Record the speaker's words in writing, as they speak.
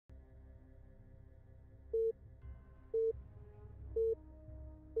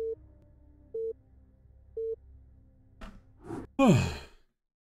Orders,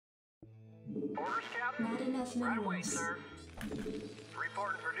 Captain. Not enough Right away, minerals. sir.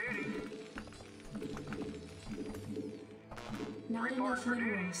 Reporting for duty. Not Reporting enough for duty.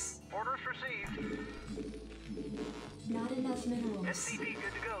 minerals. Orders received. Not enough minerals. SCP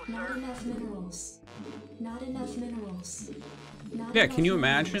good to go, Not sir. enough minerals. Not enough minerals. Not Yeah, enough can you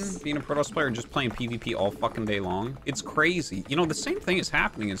imagine minerals. being a Protoss player and just playing PvP all fucking day long? It's crazy. You know, the same thing is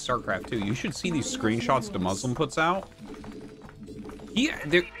happening in StarCraft 2. You should see these screenshots DeMuslim puts out. Yeah,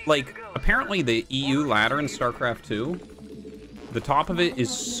 they're, like, apparently the EU ladder in StarCraft 2, the top of it is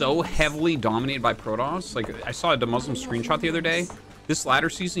so heavily dominated by Protoss. Like, I saw a DeMuslim screenshot the other day. This ladder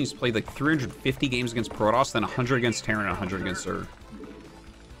season, he's played like 350 games against Protoss, then 100 against Terran, and 100 against Zerg.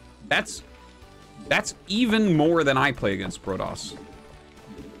 That's even more than I play against Protoss.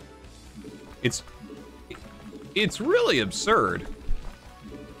 It's really absurd.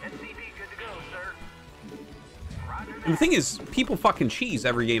 SCP good to go, sir. Roger And the thing is, people fucking cheese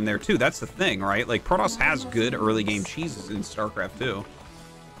every game there too. That's the thing, right? Like, Protoss has good early game cheeses in StarCraft 2.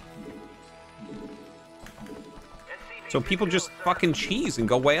 So people just fucking cheese and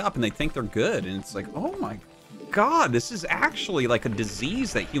go way up and they think they're good. And it's like, oh my god, this is actually like a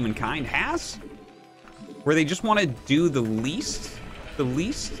disease that humankind has. Where they just want to do the least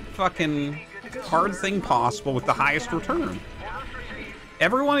fucking hard thing possible with the highest return.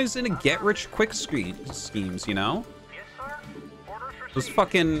 Everyone is in a get-rich-quick schemes, you know? Yes, sir. Orders received. Those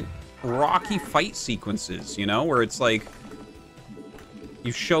fucking rocky fight sequences, you know? Where it's like,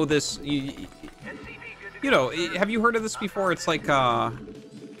 you show this... SCP good to You know, have you heard of this before? It's like, Yes,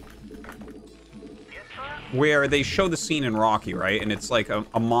 sir. where they show the scene in Rocky, right? And it's like a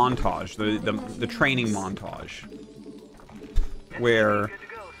montage, the training montage. Where Good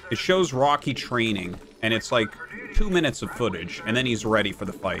to go, sir. it shows Rocky training, and it's like 2 minutes of footage, and then he's ready for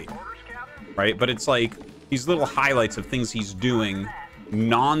the fight, Orders, Captain. right? But it's like these little highlights of things he's doing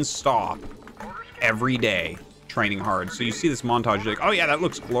non-stop every day, training hard. So you see this montage, you're like, oh yeah, that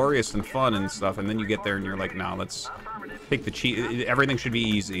looks glorious and fun and stuff, and then you get there and you're like, no, let's pick the cheat. Everything should be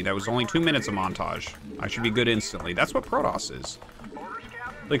easy. That was only 2 minutes of montage. I should be good instantly. That's what Protoss is. Orders,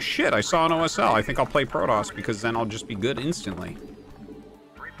 Captain. Like, shit, I saw an OSL. I think I'll play Protoss because then I'll just be good instantly.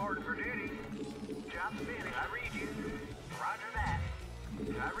 Reporting for duty. Job's finished. I read you. Roger that.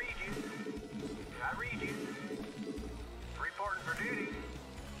 I read you. I read you. Reporting for duty.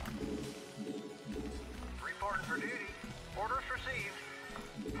 Reporting for duty. Orders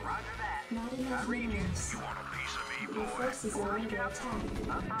received. Roger that. Not enough minerals. Want a piece of me, Your forces are under attack.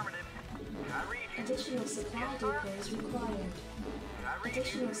 Affirmative. I read you. Additional supply depots required. I read you.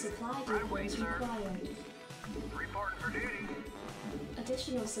 Additional supply depots required. Reporting for duty.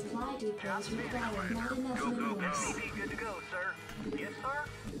 Additional supply depots required. Not enough minerals. SCP good to go, sir. Yes, sir.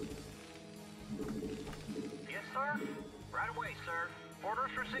 Yes, sir. Right away, sir.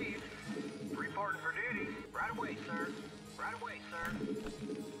 Orders received. Reporting for duty. Right away, sir. Right away, sir.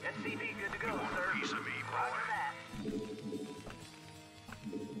 SCP good to go, sir. Roger that.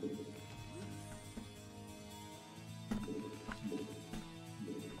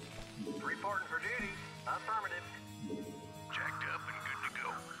 Reporting for duty. Affirmative. Jacked up and good to go.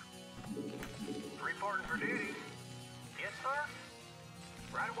 Reporting for duty. Yes, sir.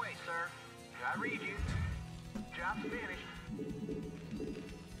 Right away, sir. I read you. Job's finished.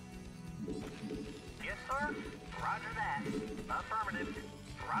 Yes, sir. Roger that. Affirmative.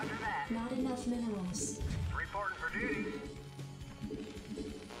 Roger that. Not enough minerals. Reporting for duty.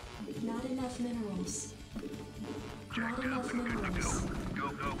 Not enough minerals. Not enough minerals. Go,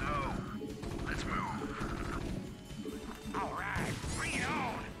 go, go. Let's move. All right. Bring it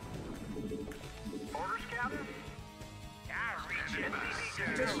on. Orders, Captain? I read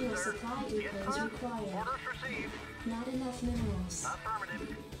you. Additional supply depots required. Orders received. Not enough minerals.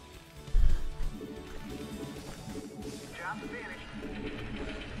 Affirmative. Job's finished.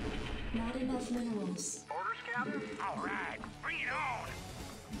 Not enough minerals. Orders, Captain? All right. Bring it on.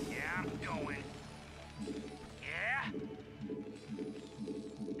 Yeah, I'm going. Yeah?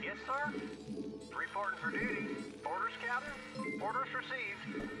 Yes, sir. Reporting for duty. Orders, Captain? Orders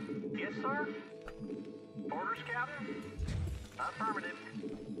received. Yes, sir. Orders, Captain? Affirmative.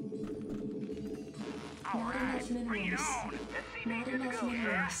 All Not right. enough Bring it minerals. on. SCP Not good to enough go,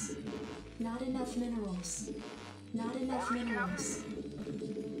 minerals. sir. Not enough minerals. Not enough minerals.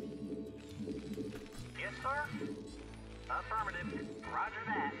 Yes, sir. Affirmative. Roger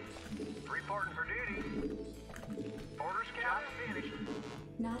that. Reporting for duty. Orders, Captain. Finished.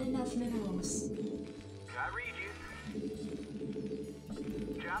 Not enough minerals. I read you.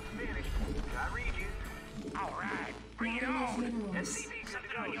 Job's finished. I read you. All right. Bring Not it enough on. minerals. SCP good to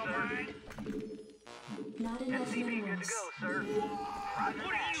go, sir. Not enough SCP good to minerals. go, sir. Roger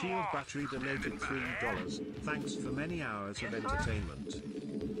that. Shield Battery donated $3. Thanks for many hours of entertainment.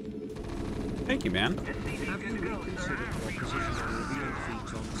 Thank you, man. SCP Have good you to go, sir. reconsidered your position on revealed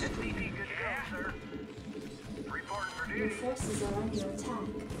feet on SCP stream? good to go, sir. Reporting for Your duty. forces are under attack.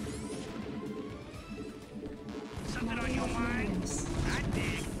 Something Not on your enough mind? minerals. I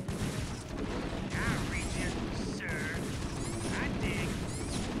dig. I'll reach it, sir. I dig.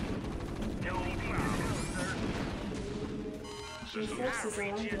 No problem. Your forces are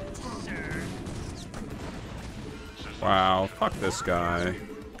under attack. Sir. Wow, fuck this guy.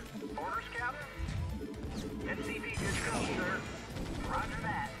 Orders, Captain? SCP good to go, sir. Roger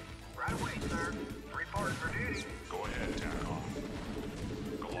that. Right away, sir. Reporting for duty. Go ahead, TACOM.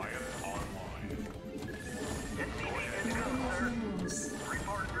 Goliath online. SCP good to Not go, enough sir. minerals.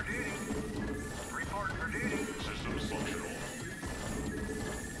 Reporting for duty. Reporting for duty. Systems functional.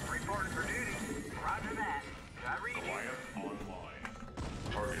 Reporting for duty. Roger that. I read you. Goliath online.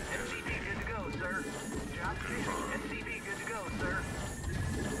 Target SCP designated. good to go, sir. Job finished. SCP good to go, sir.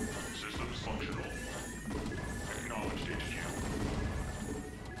 Systems functional. Acknowledged HQ.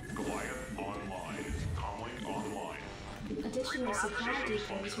 Goliath online. Comlink online. Additional supply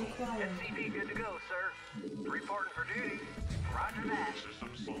depots required. SCP good to go, sir. Reporting for duty. Roger that.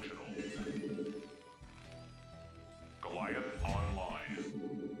 Systems functional. Goliath online.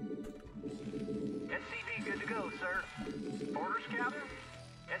 SCP good to go, sir. Orders, Captain?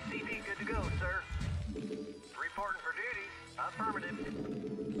 SCP good to go, sir. Reporting for duty. Affirmative.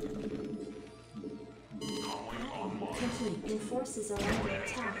 Comlink online. Complete. Your forces are under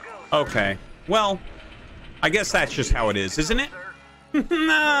attack. Okay. Well, I guess that's just how it is, isn't it?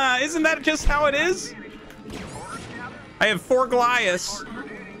 Nah, isn't that just how it is? I have 4 Goliaths, Add-on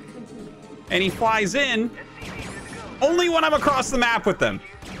complete. and he flies in only when I'm across the map with them.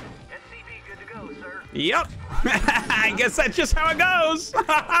 SCP good to go, sir. Yep. I guess that's just how it goes.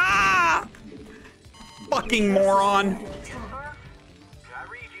 Fucking moron. Under attack. Sir? I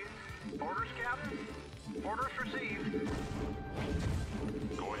read you. Orders, Captain? Orders received.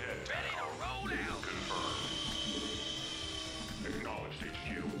 Go ahead, TACOM. Confirmed. Acknowledged HQ.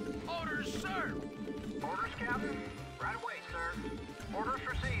 Orders, sir. Orders, Captain? Right away, sir. Orders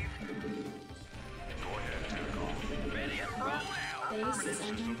received. Go ahead, TACOM. Ready to roll out. Base is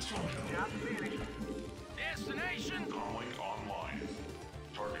under attack. Job finished. Destination. Comlink online.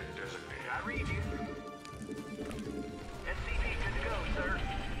 Target designated. I read you. SCP good to go, sir.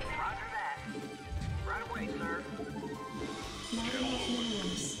 Roger that. Right away, sir. Not enough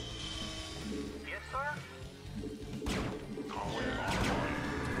minerals. Yes, sir? Comlink online.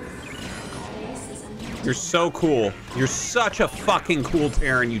 Base is under attack. You're so cool. You're such a fucking cool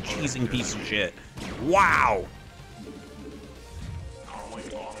Terran, you cheesing piece of shit. Wow.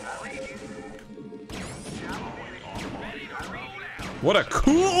 Comlink online. What a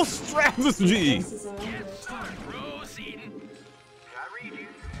cool strategy. Forces are under attack. Proceeding. I read you.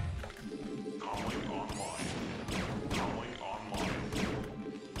 Comlink online. Comlink online.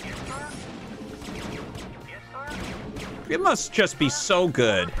 Yes, sir? Yes, sir? It must just be so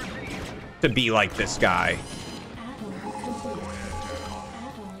good to be like this guy. Add-on complete.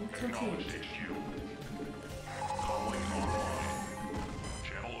 Add-on complete. HQ. Comlink online.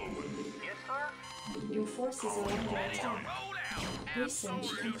 Channel open. Yes, sir? Your forces are under attack. Roll out. Research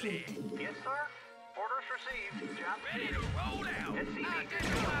complete. Yes, sir? Orders received. Job Ready to finished. roll out. SCP good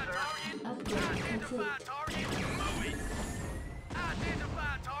to go, Identify sir. target. Upgrade complete. Identify target. Moving.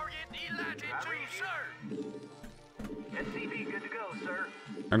 Identify target. Delighted to, sir. SCP good to go, sir.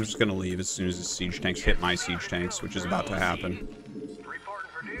 I'm just gonna leave as soon as the siege tanks hit my siege tanks, which is about to happen. Reporting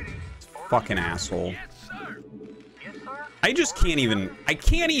for duty. Fucking asshole. Yes, sir. Yes, sir? I just can't even,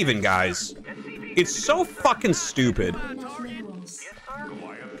 guys. SCP It's so fucking stupid. Not enough minerals. Yes, sir?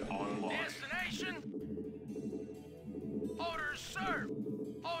 Goliath online. Destination. Orders, sir.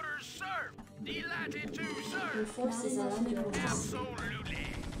 Orders, sir. Delighted to, Your sir. forces are under attack. Absolutely.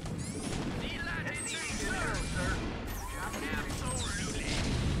 Delighted to, sir. Absolutely.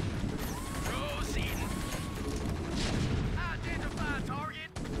 Proceeding. Identify target.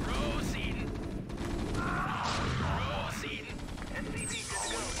 Proceeding. Proceeding. SCP good to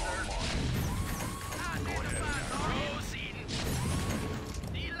go, sir. Identify target. Proceeding.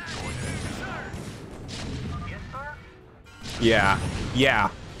 Delighted to, sir. Yes, sir? Yeah, yeah.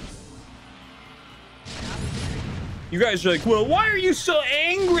 You guys are like, well, why are you so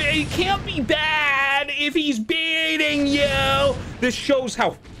angry? He can't be bad if he's beating you. This shows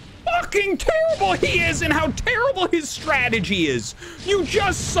how fucking terrible he is and how terrible his strategy is. You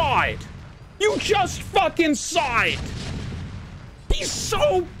just saw it. You just fucking saw it. He's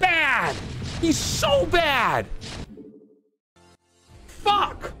so bad. He's so bad.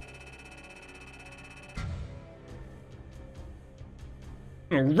 Fuck.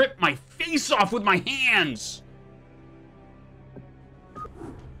 I'm gonna rip my face off with my hands.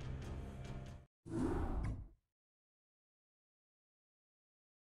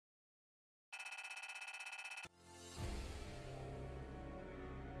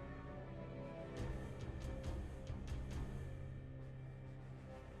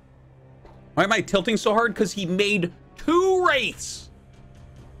 Why am I tilting so hard? Because he made 2 Wraiths.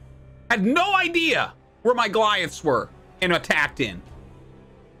 Had no idea where my Goliaths were and attacked in.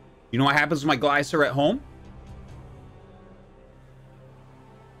 You know what happens when my Goliaths are at home?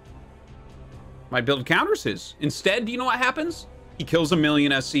 My build counters his. Instead, do you know what happens? He kills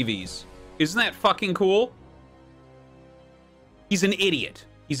 1,000,000 SCVs. Isn't that fucking cool? He's an idiot.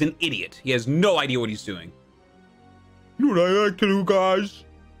 He's an idiot. He has no idea what he's doing. You know what I like to do, guys?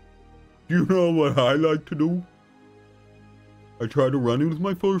 You know what I like to do? I try to run in with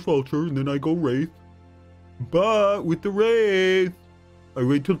my first vulture, and then I go Wraith. But with the Wraith, I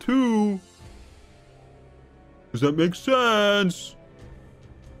wait till 2. Does that make sense?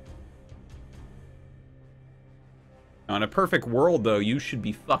 Now, in a perfect world, though, you should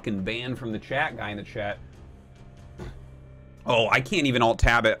be fucking banned from the chat, guy in the chat. Oh, I can't even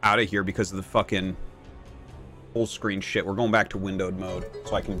alt-tab it out of here because of the fucking full screen shit. We're going back to windowed mode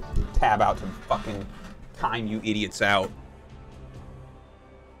so I can tab out to fucking time you idiots out.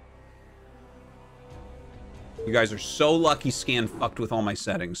 You guys are so lucky Scan fucked with all my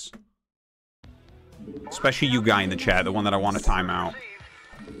settings. Especially you guy in the chat, the one that I want to time out.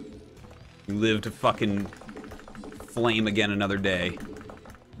 You live to fucking flame again another day.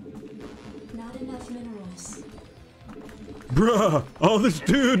 Not enough minerals. Bruh, all this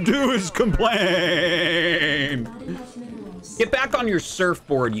dude do is complain. Not enough minerals. Get back on your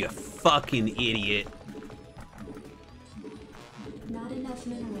surfboard, you fucking idiot. Not enough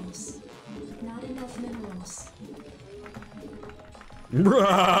minerals. Not enough minerals.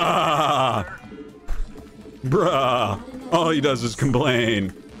 Bruh. Bruh. All he does is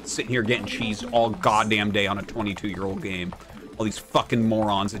complain. Sitting here getting cheese all goddamn day on a 22-year-old game. All these fucking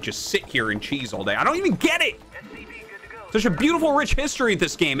morons that just sit here and cheese all day. I don't even get it. Such a beautiful, rich history of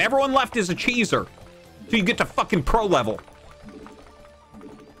this game. Everyone left is a cheeser. So you get to fucking pro level.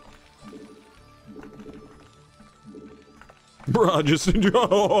 Bruh, just enjoy.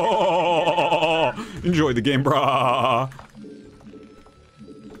 Enjoy the game, bruh.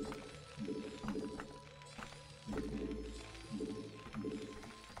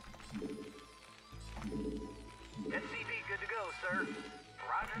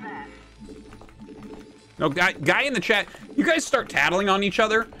 No, guy in the chat, you guys start tattling on each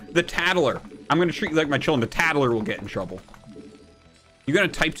other. The tattler. I'm going to treat you like my children. The tattler will get in trouble. You going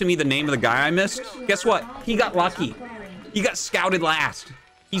to type to me the name of the guy I missed? Guess what? He got lucky. He got scouted last.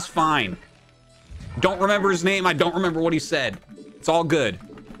 He's fine. Don't remember his name. I don't remember what he said. It's all good.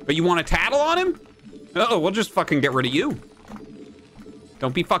 But you want to tattle on him? Oh, we'll just fucking get rid of you.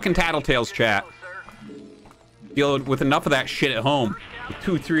 Don't be fucking tattletales, chat. Deal with enough of that shit at home. With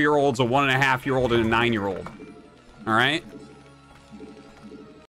 2 3-year-olds, a 1.5-year-old, and a 9-year-old. All right?